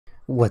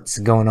What's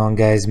going on,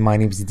 guys? My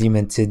name's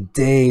Demon.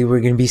 Today we're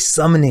gonna be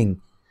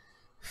summoning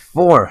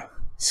 4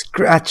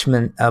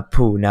 Scratchmen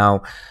Apoo.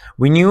 Now,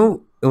 we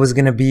knew it was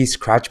gonna be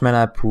Scratchmen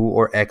Apoo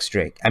or X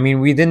Drake. I mean,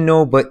 we didn't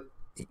know, but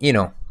you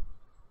know,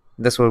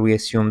 that's what we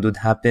assumed would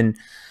happen.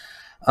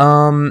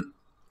 Um,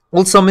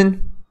 we'll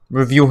summon,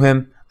 review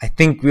him. I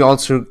think we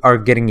also are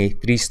getting a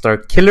 3-star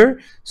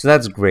killer, so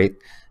that's great.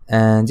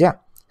 And yeah,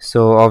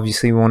 so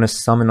obviously we want to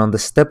summon on the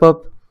step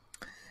up.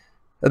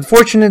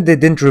 Unfortunate they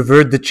didn't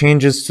revert the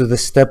changes to the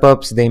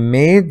step-ups they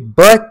made,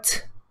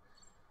 but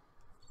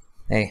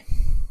hey,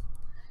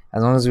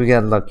 as long as we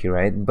get lucky,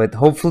 right? But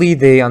hopefully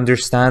they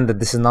understand that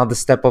this is not the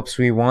step-ups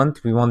we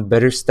want. We want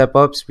better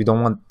step-ups. We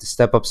don't want the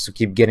step-ups to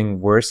keep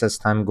getting worse as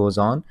time goes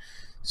on.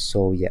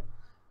 So yeah.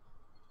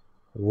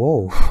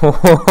 Whoa.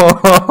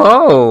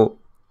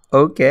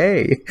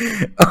 Okay.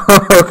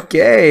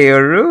 Okay,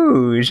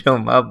 Rouge, oh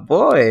my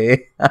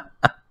boy.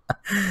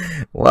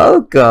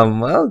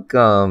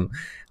 Welcome.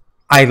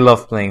 I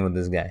love playing with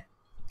this guy.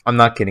 I'm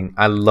not kidding.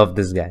 I love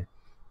this guy.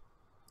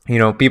 You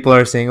know, people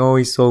are saying, oh,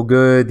 he's so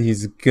good.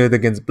 He's good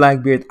against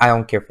Blackbeard. I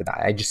don't care for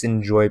that. I just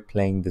enjoy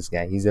playing this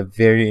guy. He's a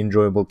very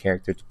enjoyable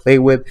character to play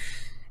with.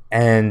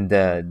 And,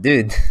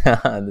 dude,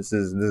 this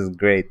is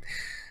great.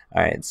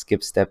 All right,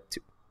 skip step 2.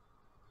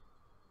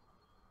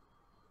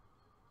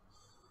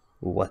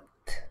 What?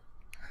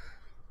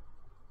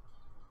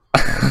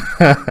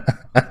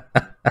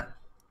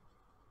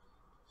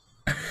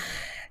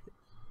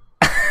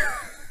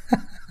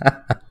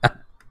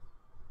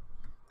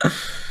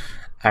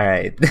 All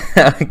right.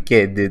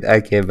 Okay, dude.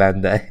 Okay,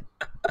 Bandai.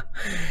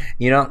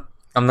 You know,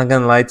 I'm not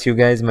gonna lie to you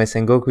guys. My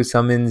Sengoku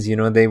summons,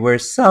 they were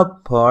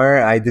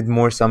subpar. I did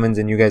more summons,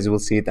 and you guys will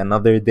see it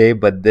another day.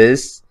 But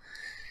this,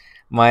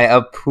 my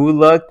Apu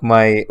luck,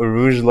 my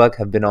Rouge luck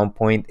have been on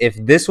point. If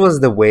this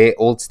was the way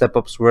old step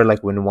ups were,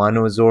 like when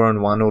Wano Zoro and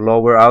Wano Law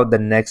were out, the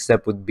next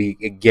step would be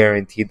a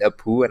guaranteed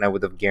Apu, and I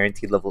would have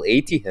guaranteed level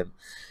 80 him.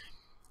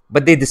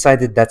 But they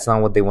decided that's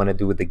not what they want to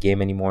do with the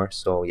game anymore.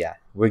 So yeah,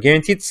 we're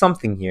guaranteed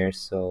something here.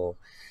 So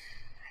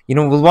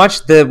we'll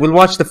watch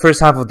the first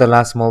half of the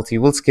last multi.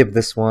 We'll skip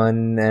this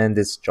one and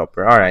this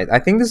chopper. All right, I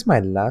think this is my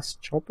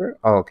last chopper.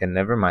 Oh, okay,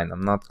 never mind.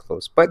 I'm not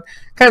close, but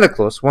kind of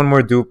close. One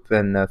more dupe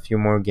and a few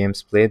more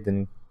games played,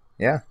 and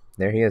yeah,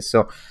 there he is.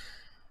 So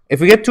if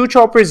we get 2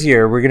 choppers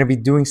here, we're gonna be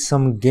doing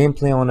some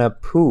gameplay on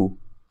Apoo.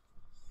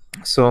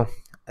 So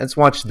let's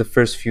watch the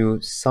first few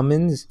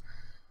summons.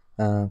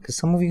 Because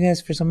some of you guys,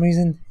 for some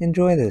reason,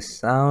 enjoy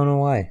this. I don't know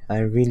why. I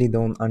really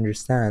don't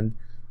understand.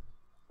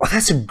 Oh,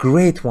 that's a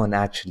great one,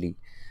 actually.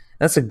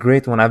 That's a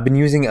great one. I've been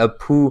using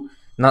Apoo,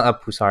 not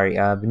Apoo, sorry.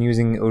 I've been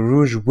using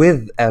Rouge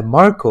with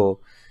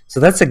Marco. So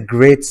that's a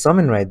great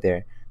summon right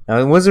there. Now,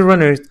 it was a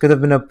runner. It could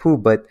have been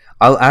Apoo, but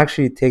I'll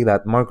actually take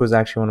that. Marco's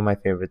actually one of my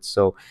favorites.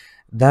 So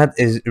that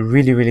is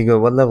really, really good.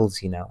 What level is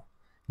he now?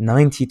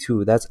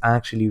 92. That's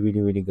actually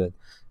really, really good.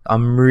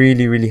 I'm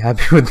really, really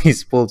happy with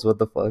these pulls. What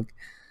the fuck?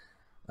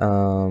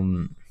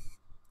 All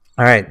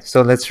right,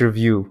 so let's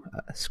review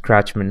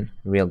Scratchmen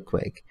real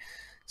quick.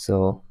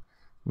 So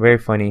very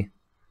funny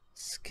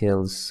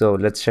skills. So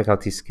let's check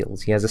out these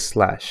skills. He has a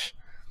slash.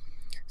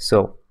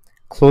 So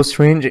close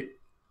range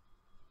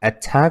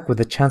attack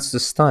with a chance to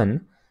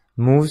stun,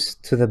 moves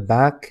to the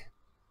back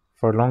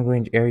for long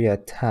range area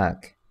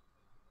attack,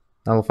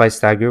 nullifies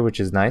stagger, which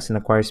is nice, and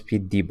acquires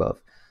speed debuff.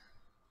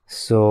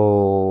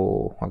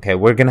 So okay,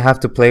 we're gonna have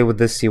to play with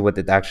this, see what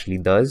it actually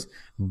does.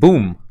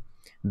 Boom.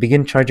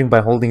 Begin charging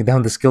by holding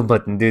down the skill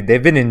button. Dude,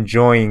 they've been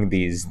enjoying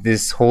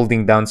this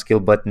holding down skill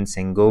button.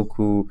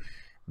 Sengoku,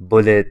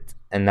 Bullet,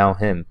 and now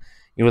him.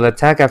 You will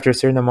attack after a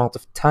certain amount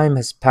of time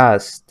has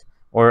passed,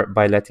 or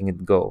by letting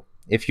it go.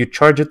 If you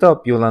charge it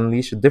up, you'll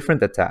unleash a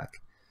different attack.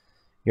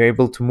 You're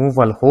able to move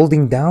while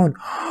holding down.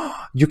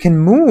 You can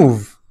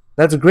move!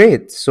 That's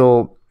great.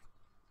 So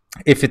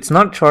if it's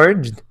not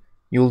charged,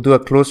 you'll do a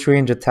close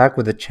range attack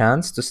with a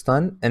chance to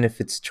stun, and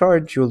if it's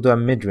charged, you'll do a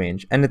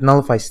mid-range, and it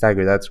nullifies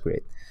stagger. That's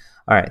great.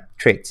 Alright,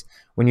 traits.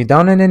 When you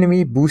down an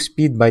enemy, boost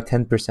speed by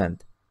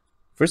 10%.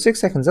 For 6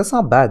 seconds, that's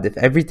not bad. If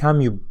every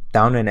time you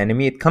down an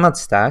enemy, it cannot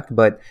stack,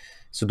 but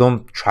so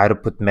don't try to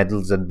put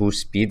medals that boost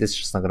speed. It's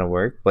just not going to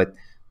work, but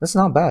that's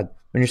not bad.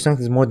 When your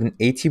strength is more than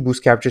 80,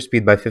 boost capture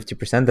speed by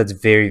 50%. That's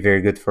very,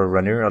 very good for a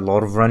runner. A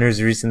lot of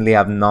runners recently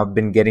have not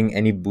been getting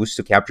any boost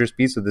to capture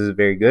speed, so this is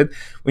very good.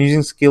 When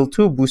using skill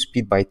 2, boost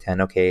speed by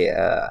 10. Okay,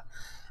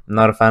 I'm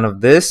not a fan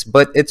of this,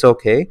 but it's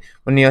okay.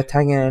 When you're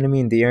attacking an enemy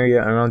in the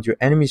area around your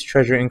enemy's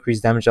treasure,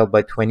 increase damage out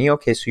by 20.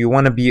 Okay, so you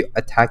want to be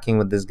attacking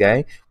with this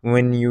guy.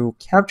 When you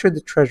capture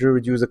the treasure,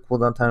 reduce the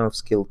cooldown time of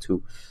skill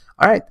 2.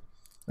 Alright,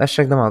 let's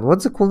check them out.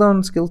 What's the cooldown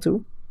on skill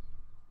 2?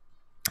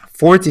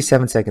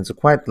 47 seconds, so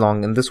quite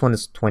long, and this one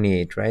is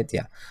 28, right?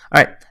 Yeah.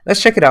 Alright, let's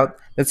check it out.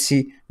 Let's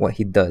see what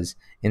he does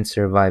in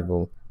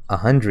survival.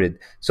 100.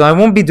 So I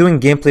won't be doing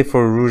gameplay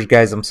for Rouge,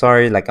 guys. I'm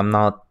sorry, like I'm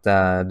not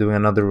doing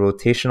another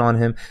rotation on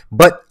him,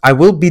 but I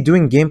will be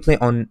doing gameplay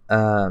on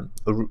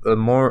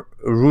more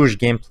Rouge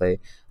gameplay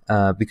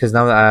because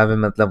now that I have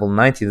him at level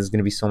 90, this is going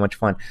to be so much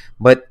fun.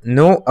 But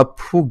no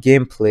Apoo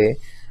gameplay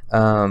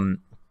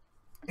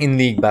in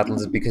league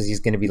battles because he's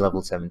going to be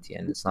level 70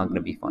 and it's not going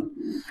to be fun.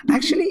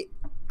 Actually,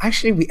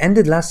 actually we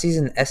ended last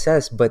season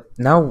SS, but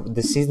now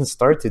the season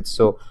started,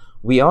 so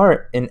we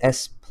are in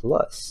S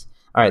plus.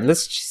 All right,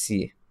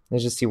 see.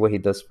 Let's just see what he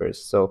does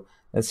first. So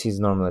let's see his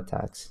normal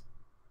attacks.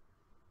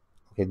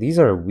 Okay, these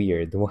are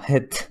weird.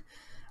 What?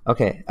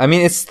 Okay, I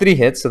mean it's 3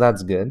 hits, so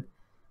that's good.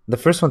 The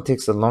first one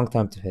takes a long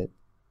time to hit,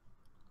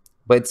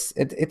 but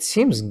it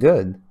seems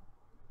good.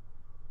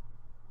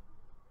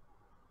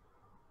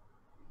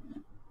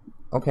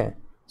 Okay,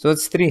 so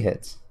it's 3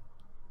 hits.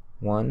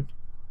 One,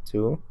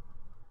 two,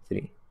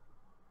 three.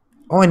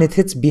 Oh, and it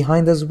hits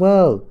behind as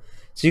well.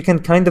 So you can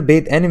kind of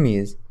bait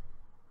enemies.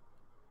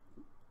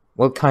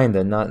 Well,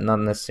 kinda, not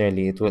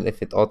necessarily. It will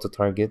if it auto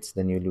targets,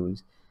 then you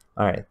lose.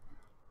 All right.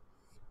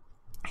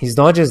 His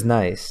dodge is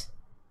nice,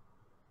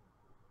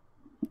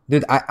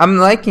 dude. I'm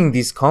liking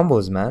these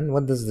combos, man.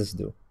 What does this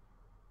do?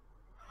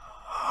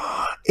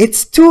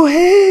 It's 2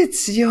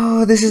 hits,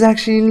 yo. This is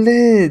actually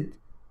lit.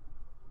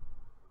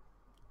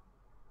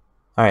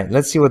 All right,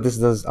 let's see what this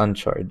does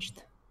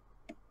uncharged.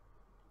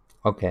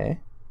 Okay.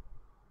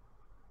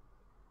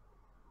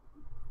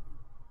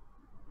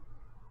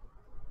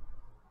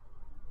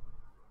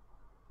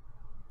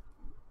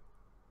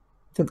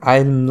 Dude,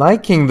 I'm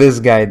liking this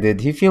guy,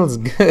 dude. He feels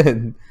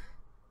good.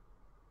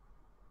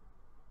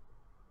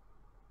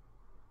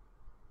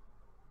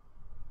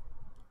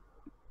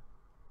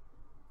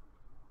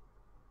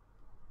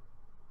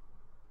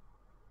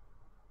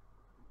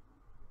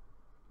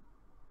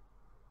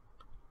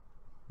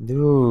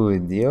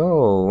 Dude,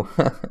 yo.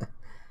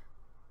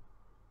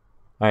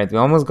 Alright, we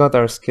almost got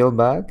our skill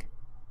back.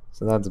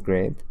 So that's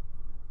great.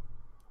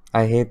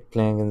 I hate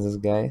playing against this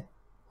guy.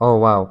 Oh,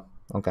 wow.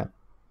 Okay.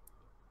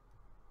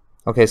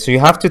 Okay, so you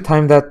have to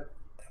time that.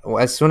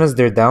 As soon as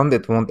they're down,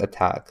 it won't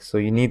attack. So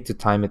you need to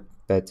time it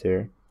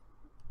better.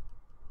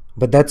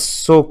 But that's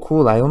so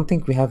cool. I don't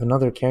think we have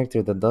another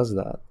character that does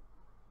that.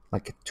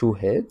 Like 2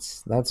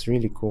 hits? That's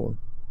really cool.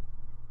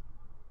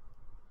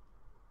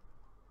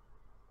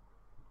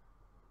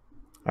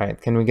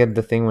 Alright, can we get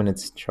the thing when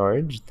it's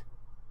charged?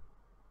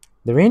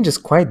 The range is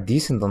quite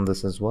decent on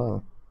this as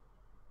well.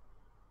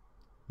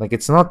 Like,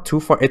 it's not too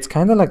far. It's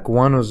kind of like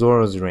one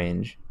Zoro's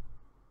range.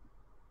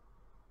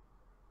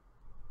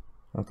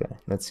 Okay,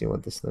 let's see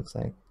what this looks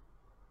like.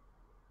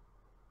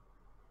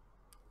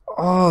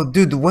 Oh,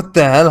 dude, what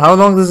the hell? How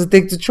long does it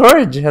take to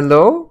charge?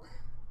 Hello?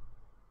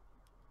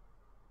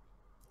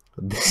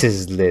 This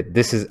is lit.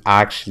 This is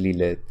actually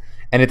lit.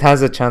 And it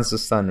has a chance to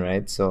stun,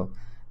 right? So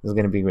this is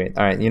going to be great.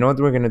 All right, you know what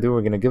we're going to do?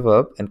 We're going to give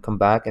up and come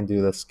back and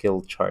do the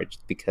skill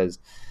charged because,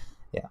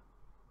 yeah.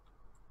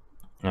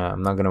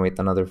 I'm not going to wait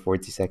another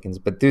 40 seconds.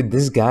 But, dude,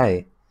 this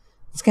guy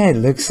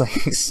looks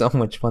like so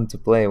much fun to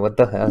play. What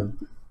the hell?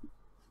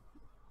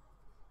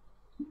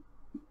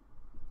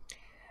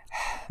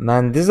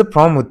 Man, this is a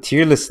problem with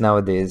tier lists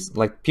nowadays.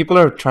 Like, people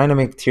are trying to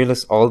make tier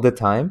lists all the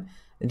time.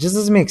 It just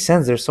doesn't make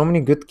sense. There's so many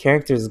good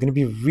characters. It's gonna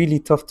be really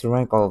tough to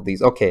rank all of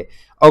these. Okay.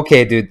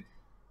 Okay, dude.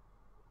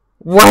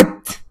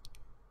 What?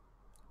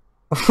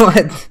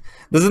 What?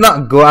 Does it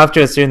not go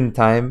after a certain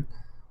time?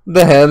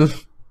 The hell?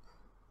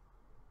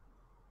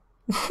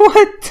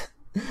 What?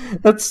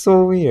 That's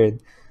so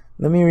weird.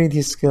 Let me read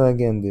his skill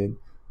again, dude.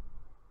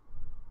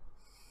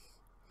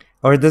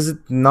 Or does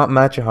it not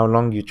matter how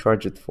long you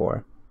charge it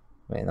for?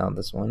 Wait, now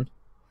this one.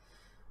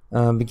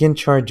 Begin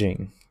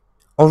charging.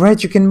 All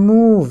right, you can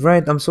move.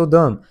 Right, I'm so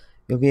dumb.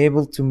 You'll be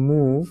able to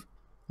move.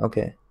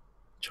 Okay,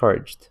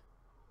 charged.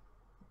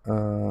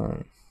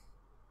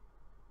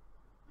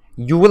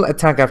 You will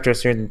attack after a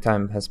certain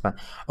time has passed.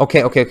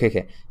 Okay, okay, okay,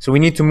 okay. So we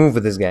need to move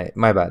with this guy.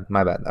 My bad,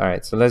 my bad. All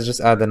right, so let's just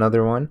add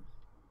another one.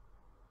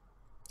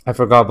 I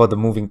forgot about the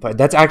moving part.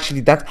 That's actually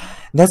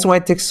that's why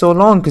it takes so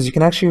long because you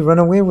can actually run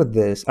away with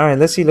this. All right,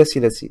 let's see, let's see,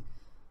 let's see.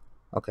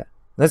 Okay,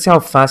 let's see how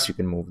fast you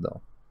can move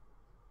though.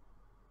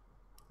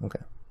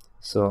 Okay,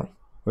 so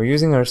we're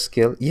using our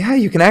skill. Yeah,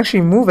 you can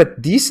actually move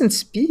at decent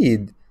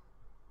speed.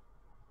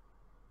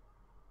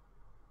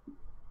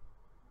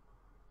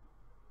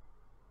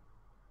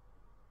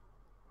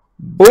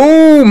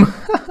 Boom!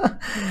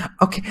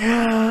 Okay.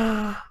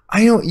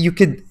 I know you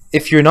could,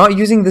 if you're not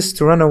using this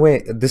to run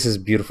away, this is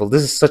beautiful.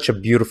 This is such a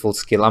beautiful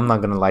skill. I'm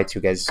not gonna lie to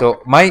you guys.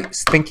 So my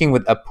thinking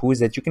with Apoo is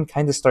that you can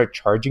kind of start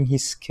charging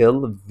his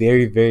skill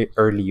very, very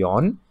early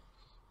on.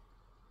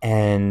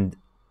 And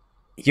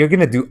you're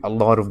gonna do a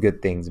lot of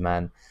good things,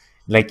 man.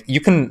 Like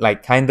you can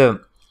like kind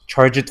of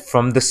charge it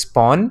from the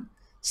spawn,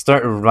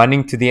 start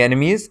running to the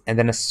enemies, and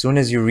then as soon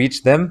as you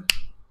reach them,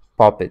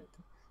 pop it.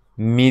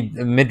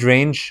 Mid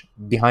range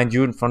behind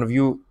you, in front of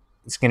you,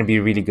 it's gonna be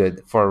really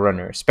good for a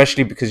runner,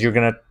 especially because you're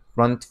gonna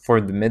run for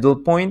the middle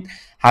point.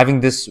 Having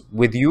this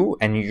with you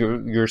and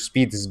your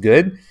speed is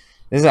good.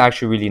 This is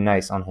actually really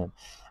nice on him.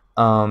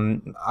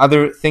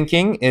 Other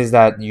thinking is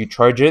that you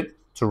charge it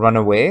to run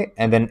away,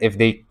 and then if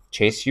they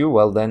chase you,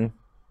 well then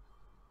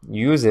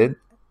use it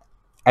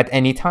at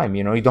any time.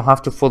 You know, you don't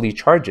have to fully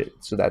charge it,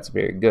 so that's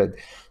very good.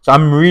 So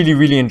I'm really,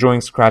 really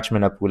enjoying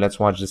Scratchmen Apoo. Let's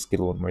watch this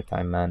skill one more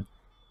time, man.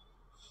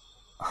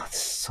 Oh,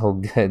 it's so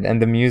good,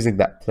 and the music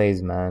that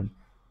plays, man.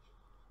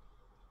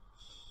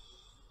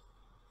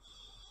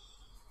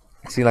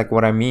 See, like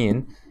what I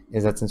mean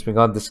is that since we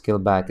got the skill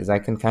back, is I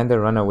can kind of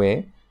run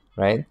away,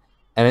 right?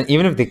 And then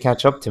even if they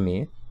catch up to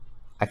me,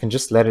 I can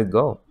just let it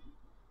go.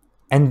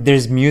 And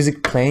there's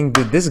music playing.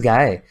 Dude, this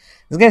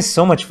guy's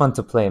so much fun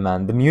to play,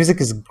 man. The music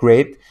is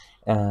great.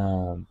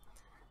 Um,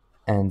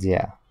 and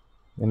yeah,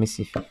 let me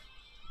see if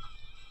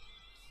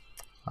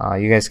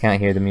you guys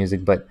can't hear the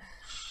music, but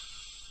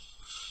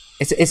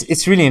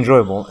it's really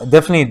enjoyable.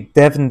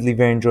 Definitely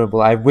very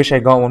enjoyable. I wish I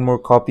got one more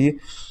copy.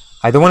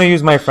 I don't want to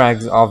use my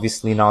frags,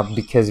 obviously not,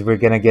 because we're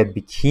gonna get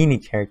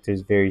bikini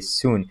characters very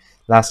soon.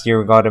 Last year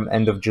we got them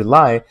end of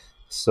July,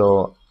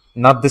 so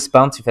not this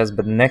bounty fest,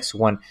 but the next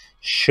one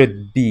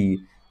should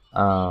be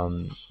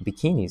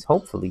bikinis.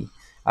 Hopefully,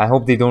 I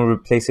hope they don't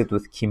replace it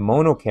with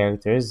kimono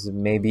characters.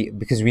 Maybe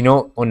because we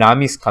know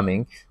Onami's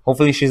coming.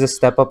 Hopefully, she's a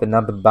step up and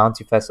not the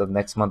bounty fest of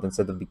next month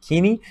instead of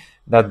bikini.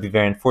 That'd be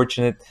very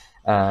unfortunate.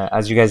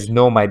 As you guys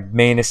know, my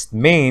mainest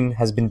main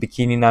has been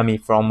Bikini Nami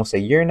for almost a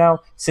year now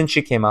since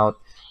she came out.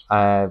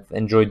 I've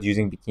enjoyed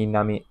using Bikini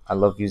Nami. I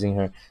love using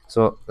her.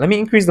 So let me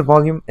increase the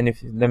volume and if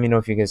let me know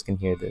if you guys can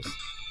hear this.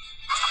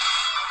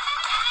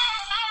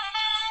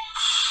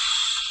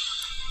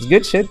 It's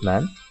good shit,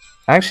 man.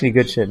 Actually,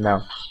 good shit.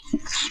 Now,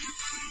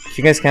 if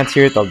you guys can't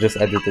hear it, I'll just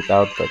edit it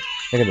out. But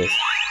look at this.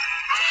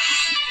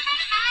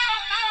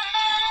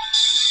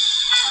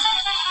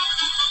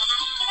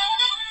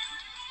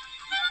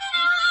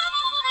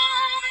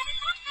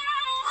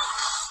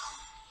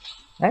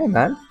 Hey,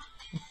 man.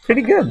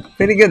 Pretty good.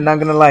 Pretty good, not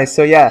gonna lie.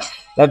 So, yeah,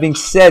 that being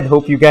said,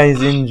 hope you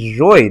guys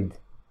enjoyed.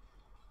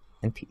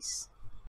 And peace.